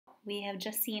we have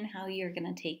just seen how you're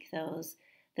going to take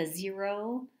the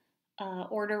zero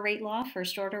order rate law,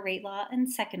 first order rate law,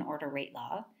 and second order rate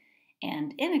law,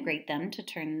 and integrate them to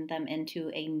turn them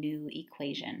into a new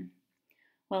equation.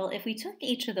 Well, if we took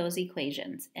each of those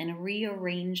equations and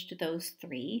rearranged those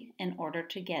three in order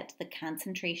to get the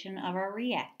concentration of our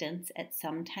reactants at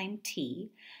some time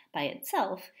t by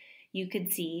itself, you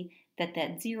could see that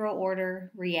that zero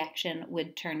order reaction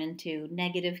would turn into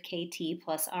negative Kt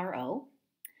plus Ro.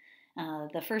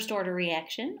 The first order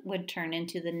reaction would turn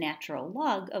into the natural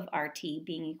log of RT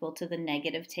being equal to the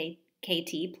negative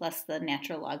Kt plus the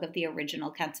natural log of the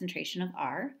original concentration of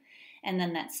R. And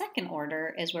then that second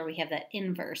order is where we have that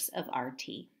inverse of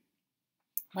RT.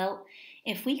 Well,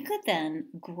 if we could then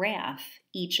graph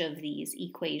each of these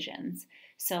equations,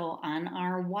 so on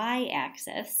our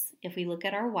y-axis, if we look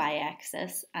at our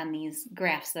y-axis on these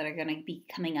graphs that are going to be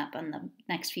coming up on the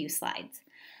next few slides,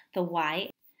 the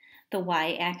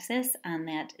y-axis on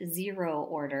that zero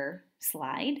order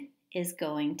slide is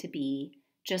going to be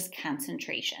just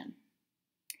concentration.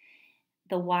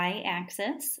 The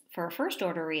y-axis for a first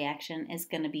order reaction is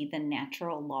going to be the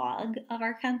natural log of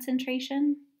our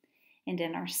concentration. And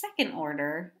in our second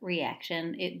order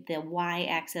reaction, the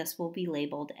y-axis will be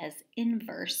labeled as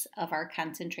inverse of our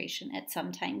concentration at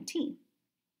some time t.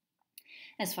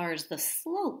 As far as the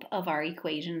slope of our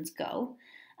equations go,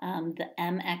 the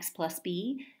mx plus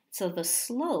b, so the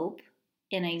slope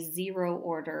in a zero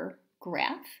order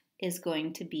graph is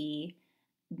going to be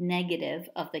negative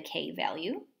of the k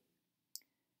value.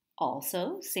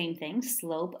 Also, same thing,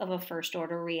 slope of a first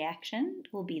order reaction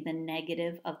will be the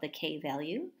negative of the k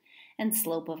value, and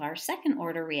slope of our second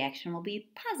order reaction will be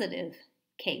positive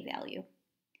k value.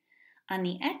 On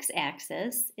the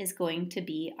x-axis is going to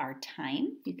be our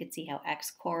time. You can see how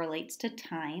x correlates to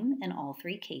time in all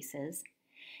three cases.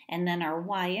 And then our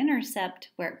y-intercept,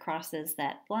 where it crosses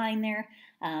that line there,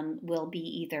 will be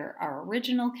either our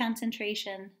original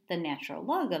concentration, the natural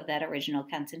log of that original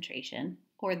concentration,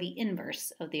 or the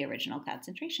inverse of the original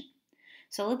concentration.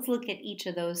 So let's look at each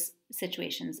of those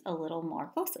situations a little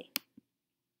more closely.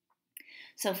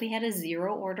 So if we had a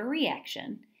zero order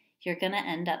reaction, you're going to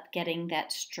end up getting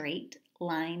that straight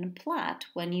line plot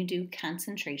when you do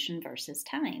concentration versus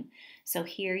time. So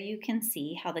here you can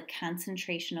see how the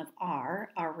concentration of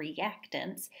R, our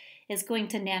reactants, is going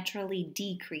to naturally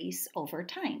decrease over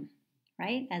time,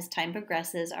 right? As time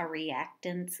progresses, our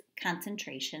reactants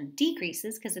concentration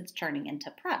decreases because it's turning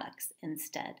into products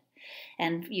instead.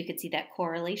 And you could see that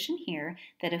correlation here,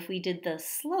 that if we did the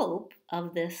slope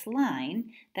of this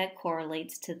line, that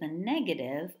correlates to the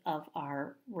negative of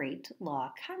our rate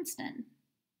law constant.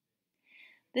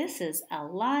 This is a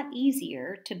lot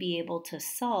easier to be able to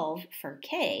solve for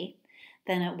K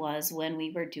than it was when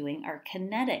we were doing our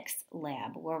kinetics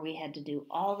lab, where we had to do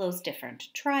all those different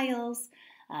trials,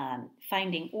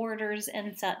 finding orders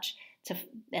and such,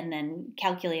 and then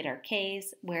calculate our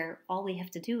Ks, where all we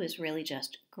have to do is really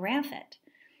just graph it.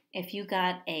 If you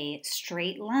got a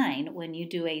straight line when you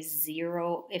do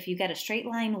if you got a straight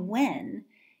line when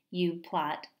you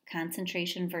plot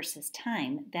concentration versus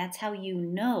time, that's how you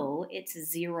know it's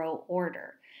zero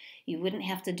order. You wouldn't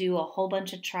have to do a whole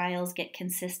bunch of trials, get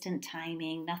consistent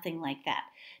timing, nothing like that.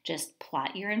 Just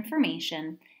plot your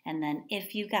information, and then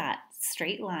if you got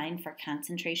straight line for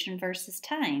concentration versus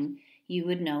time, you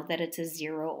would know that it's a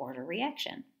zero order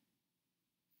reaction.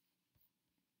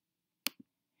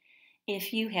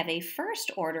 If you have a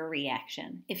first order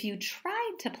reaction, if you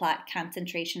tried to plot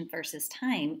concentration versus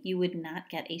time, you would not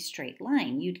get a straight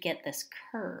line. You'd get this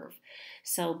curve.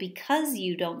 So because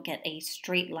you don't get a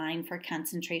straight line for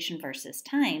concentration versus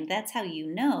time, that's how you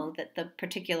know that the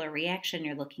particular reaction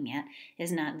you're looking at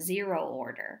is not zero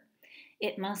order.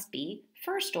 It must be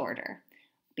first order,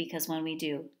 because when we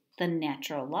do the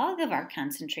natural log of our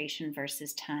concentration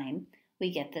versus time,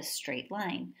 we get this straight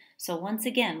line. So once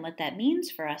again, what that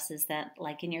means for us is that,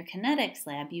 like in your kinetics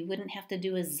lab, you wouldn't have to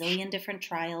do a zillion different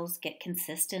trials, get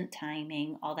consistent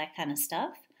timing, all that kind of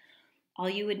stuff. All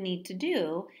you would need to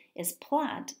do is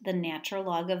plot the natural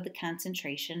log of the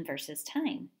concentration versus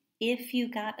time. If you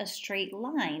got a straight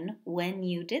line when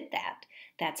you did that,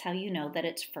 that's how you know that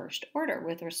it's first order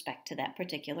with respect to that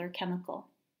particular chemical.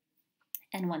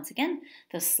 And once again,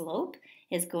 the slope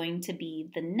is going to be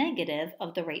the negative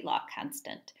of the rate law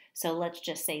constant. So let's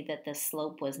just say that the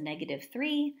slope was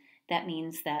 -3. That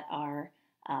means that our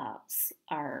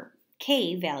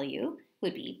K value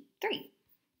would be 3.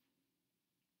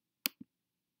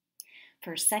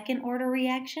 For second order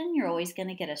reaction, you're always going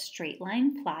to get a straight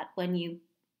line plot when you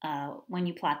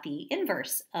plot the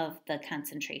inverse of the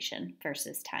concentration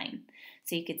versus time.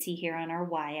 So you could see here on our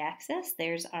y-axis,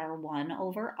 there's our 1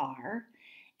 over R.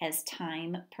 as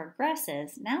time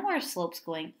progresses, now our slope's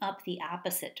going up the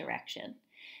opposite direction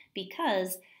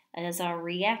because as our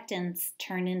reactants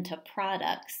turn into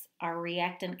products, our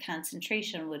reactant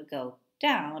concentration would go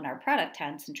down, our product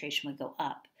concentration would go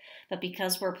up. But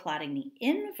because we're plotting the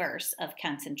inverse of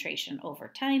concentration over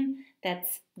time,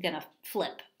 that's going to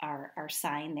flip our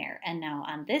sign there. And now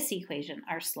on this equation,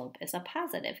 our slope is a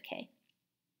positive k.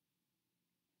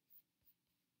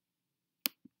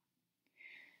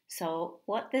 So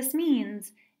what this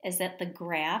means is that the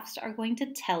graphs are going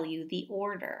to tell you the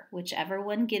order. Whichever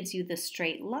one gives you the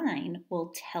straight line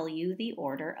will tell you the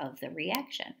order of the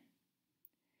reaction.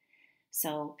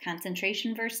 So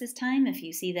concentration versus time, if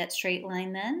you see that straight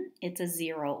line then, it's a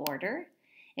zero order.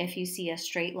 If you see a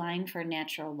straight line for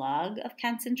natural log of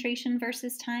concentration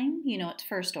versus time, you know it's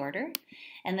first order.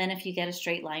 And then if you get a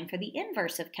straight line for the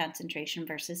inverse of concentration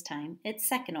versus time, it's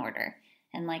second order.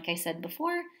 And like I said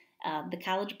before, the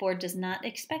College Board does not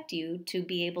expect you to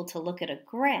be able to look at a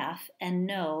graph and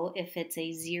know if it's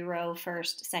a zero,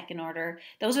 first, second order.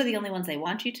 Those are the only ones they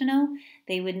want you to know.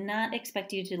 They would not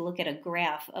expect you to look at a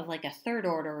graph of like a third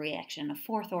order reaction, a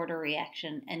fourth order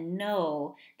reaction, and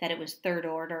know that it was third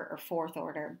order or fourth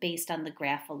order based on the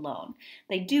graph alone.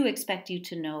 They do expect you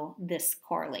to know this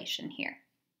correlation here.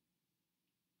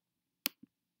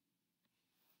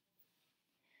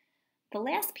 The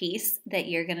last piece that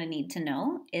you're going to need to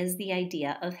know is the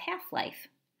idea of half-life.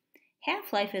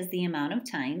 Half-life is the amount of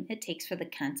time it takes for the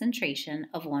concentration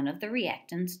of one of the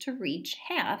reactants to reach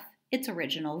half its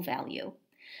original value.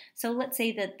 So let's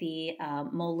say that the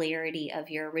molarity of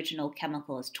your original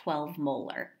chemical is 12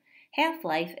 molar.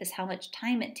 Half-life is how much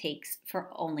time it takes for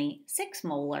only 6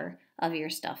 molar of your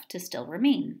stuff to still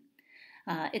remain.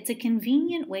 It's a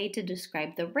convenient way to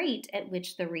describe the rate at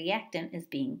which the reactant is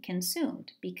being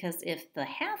consumed, because if the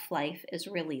half-life is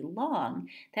really long,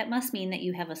 that must mean that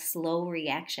you have a slow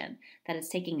reaction, that it's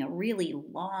taking a really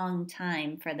long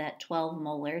time for that 12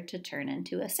 molar to turn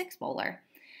into a 6 molar.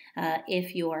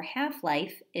 If your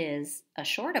half-life is a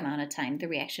short amount of time, the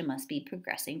reaction must be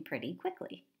progressing pretty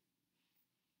quickly.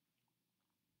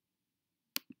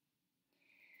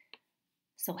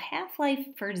 So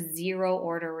half-life for zero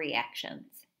order reactions.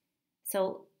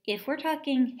 So if we're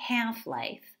talking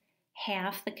half-life,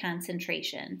 half the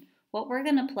concentration, what we're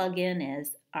going to plug in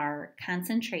is our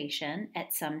concentration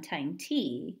at some time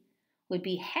t would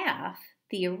be half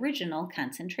the original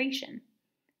concentration.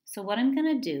 So what I'm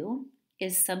going to do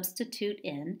is substitute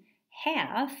in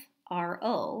half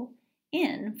RO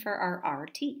in for our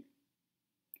RT.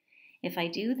 If I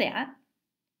do that,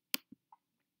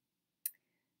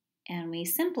 and we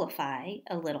simplify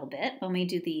a little bit, when we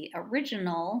do the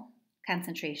original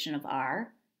concentration of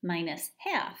R minus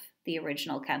half the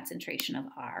original concentration of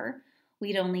R,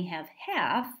 we'd only have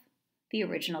half the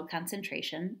original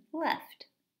concentration left.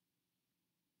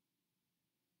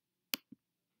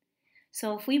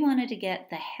 So if we wanted to get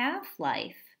the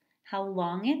half-life, how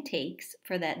long it takes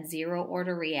for that zero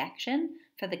order reaction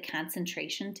for the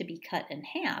concentration to be cut in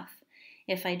half,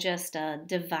 if I just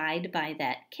divide by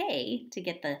that K to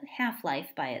get the half-life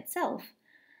by itself,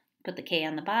 put the K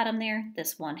on the bottom there,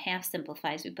 this 1/2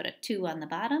 simplifies, we put a 2 on the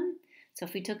bottom. So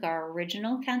if we took our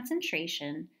original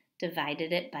concentration,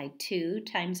 divided it by 2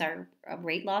 times our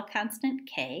rate law constant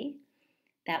K,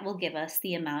 that will give us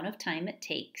the amount of time it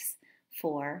takes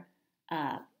for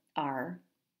our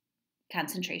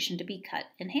concentration to be cut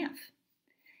in half.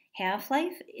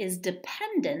 Half-life is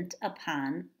dependent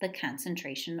upon the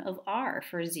concentration of R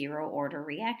for zero order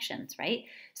reactions, right?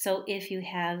 So if you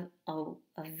have a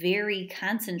very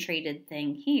concentrated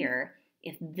thing here,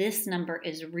 if this number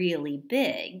is really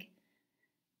big,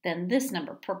 then this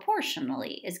number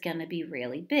proportionally is going to be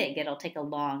really big. It'll take a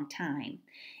long time.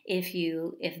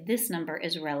 If this number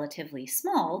is relatively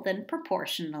small, then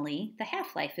proportionally the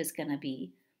half-life is going to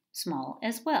be small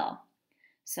as well.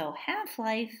 So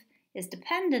half-life is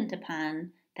dependent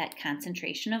upon that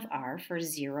concentration of R for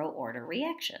zero order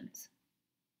reactions.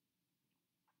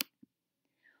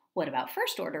 What about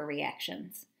first order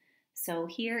reactions? So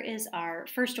here is our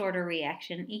first order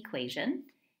reaction equation.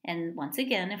 And once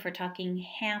again, if we're talking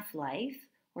half-life,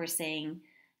 we're saying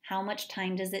how much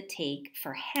time does it take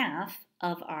for half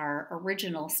of our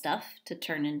original stuff to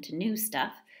turn into new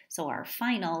stuff. So our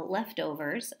final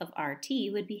leftovers of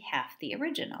RT would be half the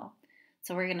original.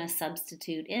 So we're going to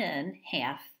substitute in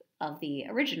half of the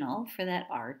original for that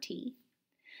RT.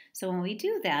 So when we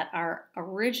do that, our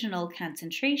original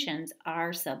concentrations,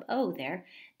 R sub O there,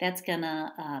 that's going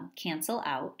to cancel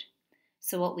out.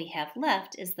 So what we have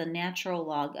left is the natural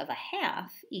log of a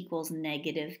half equals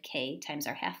negative K times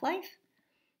our half-life.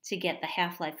 To get the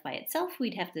half-life by itself,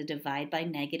 we'd have to divide by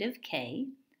negative K.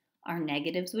 Our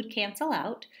negatives would cancel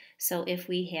out. So if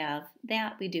we have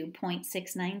that, we do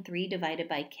 0.693 divided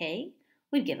by K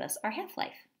would give us our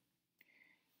half-life.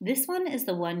 This one is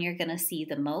the one you're going to see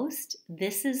the most.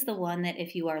 This is the one that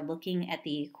if you are looking at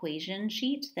the equation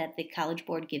sheet that the College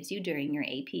Board gives you during your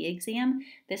AP exam,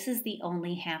 this is the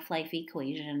only half-life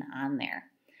equation on there.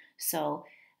 So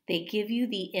they give you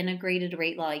the integrated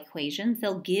rate law equations.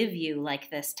 They'll give you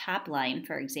like this top line,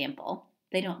 for example.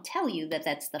 They don't tell you that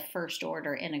that's the first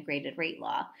order integrated rate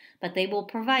law, but they will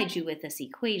provide you with this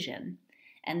equation,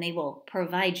 and they will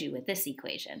provide you with this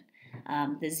equation.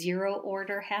 The zero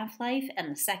order half-life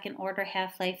and the second order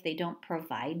half-life, they don't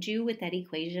provide you with that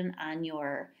equation on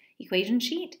your equation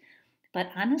sheet,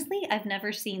 but honestly, I've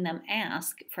never seen them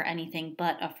ask for anything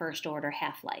but a first order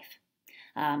half-life.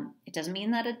 It doesn't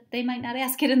mean that they might not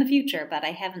ask it in the future, but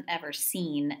I haven't ever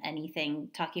seen anything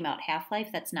talking about half-life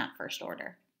that's not first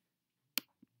order.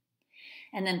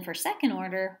 And then for second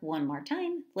order, one more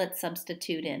time, let's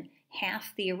substitute in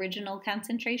half the original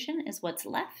concentration is what's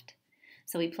left.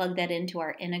 So we plug that into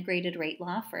our integrated rate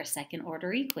law for a second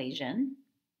order equation,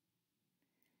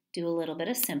 do a little bit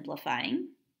of simplifying,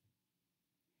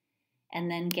 and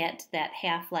then get that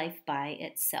half-life by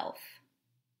itself.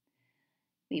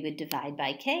 We would divide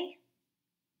by K,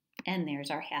 and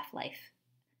there's our half-life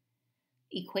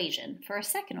equation for a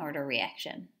second order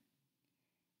reaction.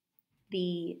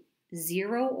 The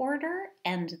zero order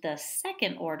and the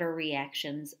second order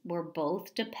reactions were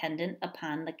both dependent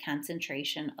upon the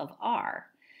concentration of R.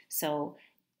 So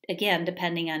again,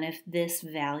 depending on if this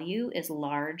value is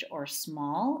large or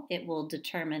small, it will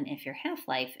determine if your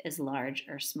half-life is large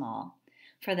or small.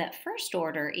 For that first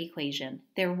order equation,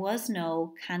 there was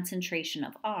no concentration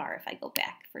of R. If I go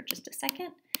back for just a second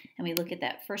and we look at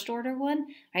that first order one,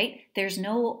 right, there's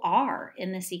no R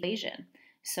in this equation.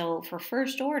 So for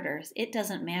first orders, it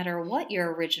doesn't matter what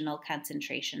your original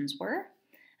concentrations were.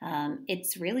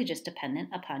 It's really just dependent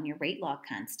upon your rate law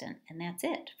constant, and that's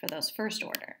it for those first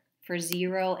order. For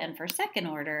zero and for second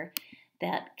order,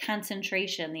 that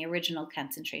concentration, the original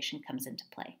concentration, comes into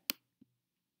play.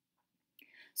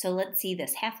 So let's see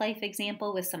this half-life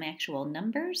example with some actual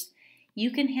numbers.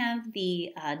 You can have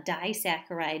the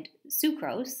disaccharide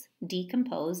sucrose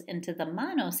decompose into the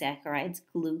monosaccharides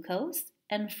glucose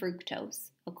and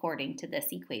fructose, according to this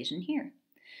equation here.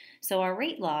 So our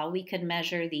rate law, we could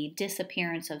measure the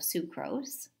disappearance of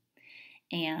sucrose,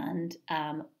 and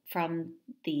from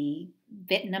the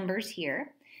bit numbers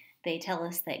here, they tell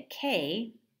us that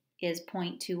K is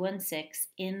 0.216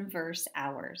 inverse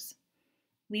hours.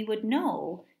 We would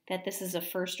know that this is a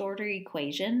first order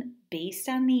equation based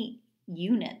on the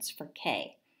units for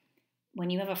K. When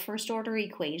you have a first order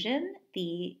equation,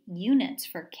 the units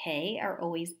for K are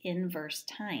always inverse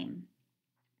time.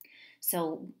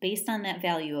 So based on that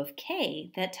value of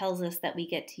K, that tells us that we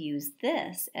get to use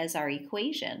this as our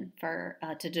equation for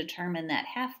to determine that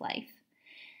half-life.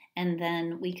 And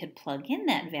then we could plug in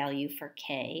that value for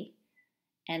K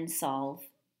and solve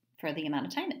for the amount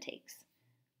of time it takes.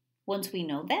 Once we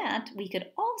know that, we could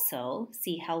also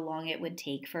see how long it would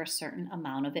take for a certain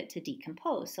amount of it to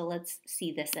decompose. So let's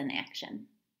see this in action.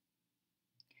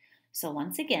 So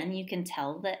once again, you can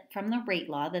tell that from the rate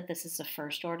law that this is a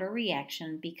first order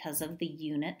reaction because of the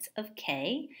units of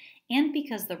K and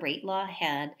because the rate law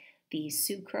had the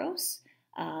sucrose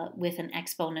with an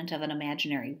exponent of an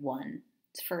imaginary 1.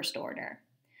 It's first order.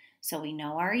 So we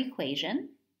know our equation,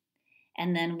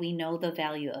 and then we know the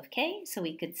value of K, so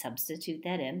we could substitute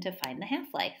that in to find the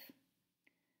half-life.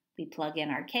 We plug in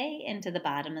our K into the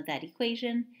bottom of that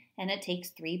equation, and it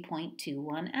takes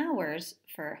 3.21 hours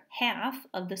for half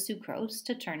of the sucrose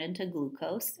to turn into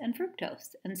glucose and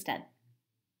fructose instead.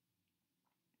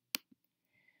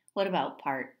 What about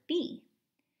part B?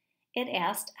 It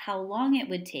asked how long it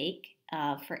would take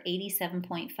for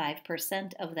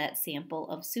 87.5% of that sample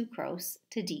of sucrose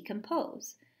to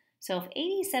decompose. So if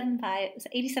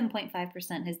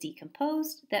 87.5% has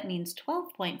decomposed, that means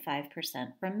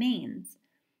 12.5% remains.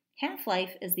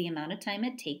 Half-life is the amount of time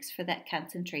it takes for that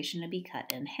concentration to be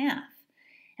cut in half.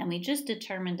 And we just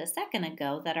determined a second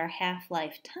ago that our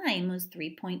half-life time was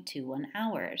 3.21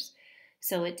 hours.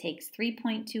 So it takes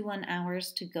 3.21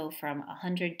 hours to go from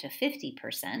 100 to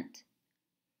 50%.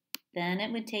 Then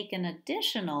it would take an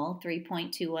additional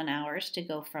 3.21 hours to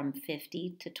go from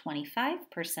 50 to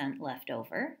 25% left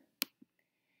over.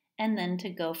 And then to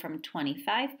go from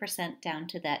 25% down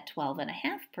to that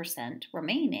 12.5%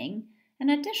 remaining, an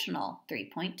additional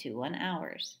 3.21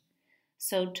 hours.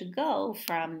 So to go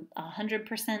from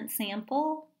 100%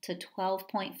 sample to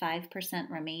 12.5%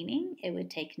 remaining, it would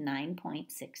take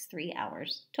 9.63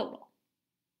 hours total.